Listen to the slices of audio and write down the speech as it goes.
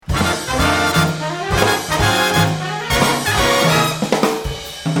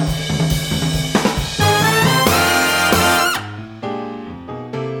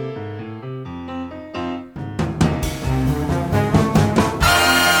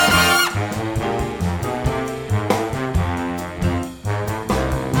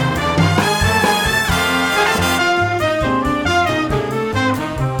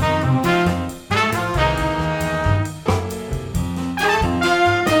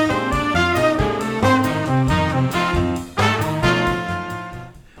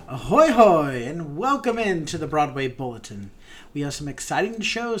Ahoy hoy, and welcome into the Broadway Bulletin. We have some exciting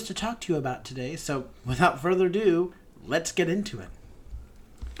shows to talk to you about today, so without further ado, let's get into it.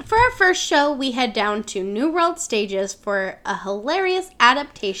 For our first show, we head down to New World Stages for a hilarious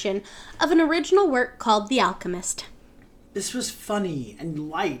adaptation of an original work called The Alchemist. This was funny and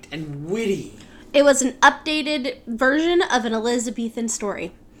light and witty. It was an updated version of an Elizabethan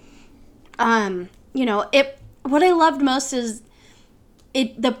story. What I loved most is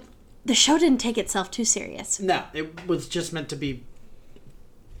the show didn't take itself too serious. No, it was just meant to be,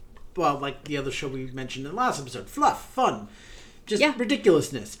 well, like the other show we mentioned in the last episode. Fluff, fun, just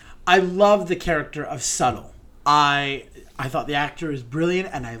ridiculousness. I love the character of Subtle. I thought the actor is brilliant,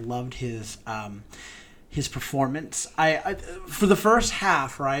 and I loved his performance. I for the first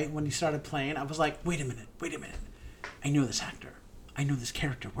half, right, when he started playing, I was like, wait a minute. I know this actor. I know this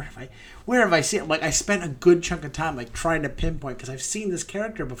character. Where have I seen it? Like, I spent a good chunk of time like trying to pinpoint because I've seen this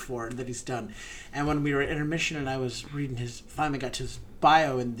character before that he's done. And when we were at intermission and I was reading finally got to his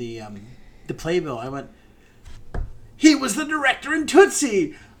bio in the playbill, I went, he was the director in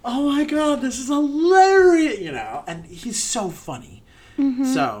Tootsie. Oh my God, this is hilarious, and he's so funny. Mm-hmm.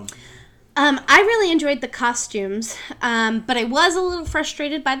 So, I really enjoyed the costumes, but I was a little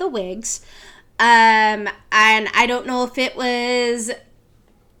frustrated by the wigs. And I don't know if it was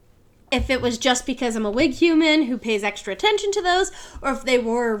just because I'm a wig human who pays extra attention to those, or if they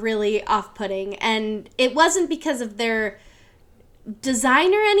were really off-putting. And it wasn't because of their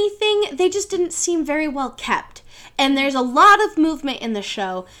design or anything. They just didn't seem very well kept. And there's a lot of movement in the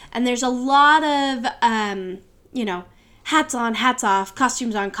show, and there's a lot of, hats on, hats off,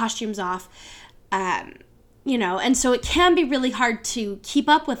 costumes on, costumes off, and so it can be really hard to keep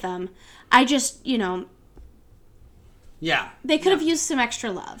up with them. I just, they could have used some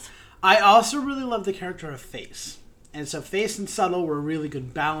extra love. I also really love the character of Face. And so Face and Subtle were a really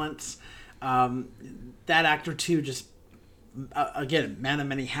good balance. That actor, too, just, again, man of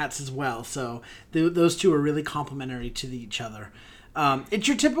many hats as well. So those two are really complementary to each other. It's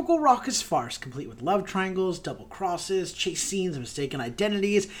your typical raucous farce, complete with love triangles, double crosses, chase scenes, mistaken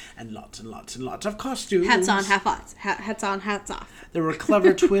identities, and lots of costumes. Hats on, hats on, hats off. There were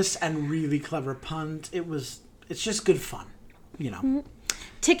clever twists and really clever puns. It's just good fun, Mm-hmm.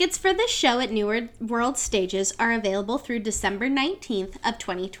 Tickets for this show at New World Stages are available through December 19th of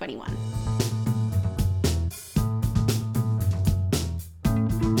 2021.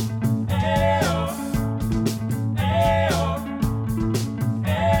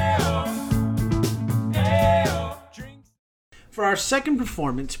 For our second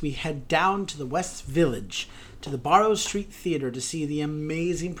performance, we head down to the West Village, to the Barrow Street Theater to see the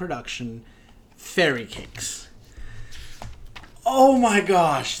amazing production, Fairycakes. Oh my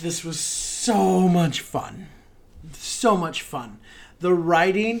gosh, this was so much fun. So much fun. The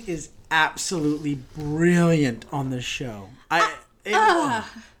writing is absolutely brilliant on this show.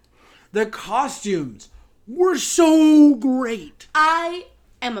 The costumes were so great. I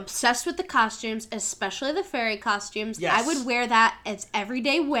am obsessed with the costumes, especially the fairy costumes. Yes. I would wear that as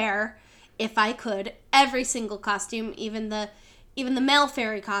everyday wear if I could. Every single costume, even the male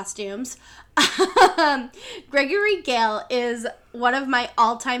fairy costumes. Gregory Gale is one of my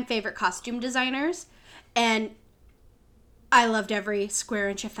all-time favorite costume designers, and I loved every square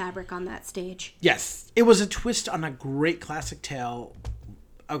inch of fabric on that stage. Yes, it was a twist on a great classic tale.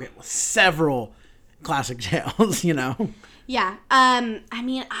 Okay, well, several classic tales, Yeah,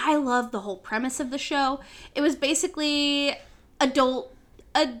 I love the whole premise of the show. It was basically an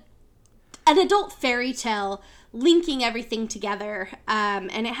adult fairy tale linking everything together,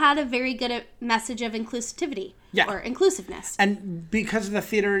 and it had a very good message of inclusivity. Yeah. Or inclusiveness. And because of the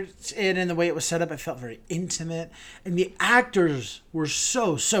theater and the way it was set up, it felt very intimate. And the actors were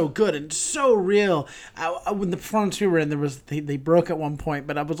so good and so real. When the performance we were in, they broke at one point,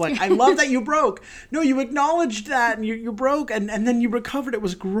 but I was like, I love that you broke. No, you acknowledged that, and you broke, and then you recovered. It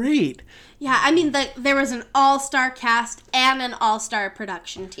was great. Yeah, there was an all-star cast and an all-star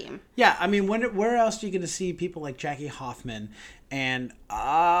production team. Yeah, where else are you going to see people like Jackie Hoffman? And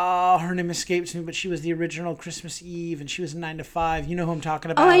her name escapes me, but she was the original Christmas Eve, and she was in 9 to 5. You know who I'm talking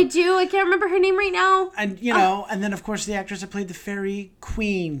about. Oh, I do. I can't remember her name right now. And, and then, of course, the actress that played the fairy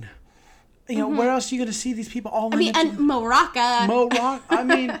queen. Where else are you going to see these people all and Mo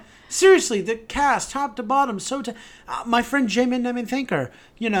Rocca. Seriously, the cast, top to bottom, my friend Jamin Nemithinker,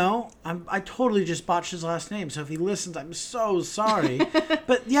 I totally just botched his last name, so if he listens, I'm so sorry.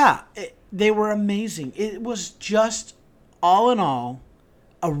 But, yeah, they were amazing. It was just, all in all,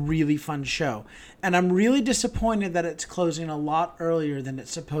 a really fun show. And I'm really disappointed that it's closing a lot earlier than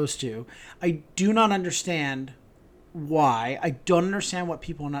it's supposed to. I do not understand why. I don't understand what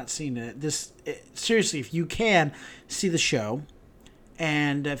people are not seeing in it. Seriously, if you can, see the show.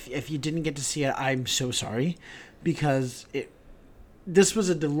 And if you didn't get to see it, I'm so sorry. Because this was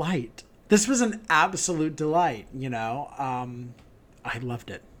a delight. This was an absolute delight, you know. I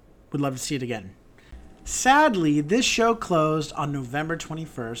loved it. Would love to see it again. Sadly, this show closed on November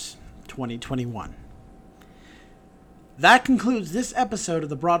 21st, 2021. That concludes this episode of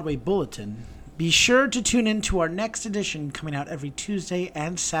the Broadway Bulletin. Be sure to tune in to our next edition coming out every Tuesday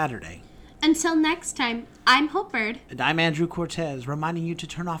and Saturday. Until next time, I'm Hope Bird. And I'm Andrew Cortez, reminding you to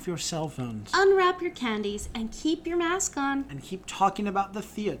turn off your cell phones. Unwrap your candies and keep your mask on. And keep talking about the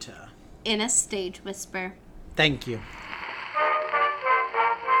theater. In a stage whisper. Thank you.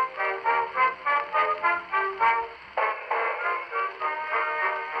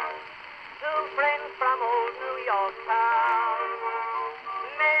 Two friends from old New York town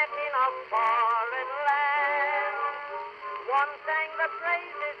met in a foreign land. One sang the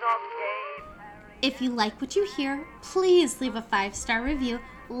praises of gay Paris. If you like what you hear, please leave a 5-star review,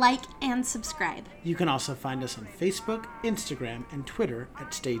 like, and subscribe. You can also find us on Facebook, Instagram, and Twitter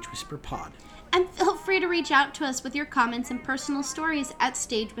at Stage Whisper Pod. And feel free to reach out to us with your comments and personal stories at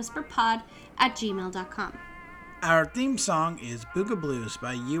stagewhisperpod@gmail.com. Our theme song is Booga Blues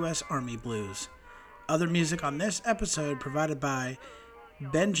by U.S. Army Blues. Other music on this episode provided by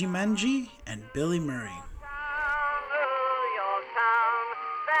Benji Menji and Billy Murray.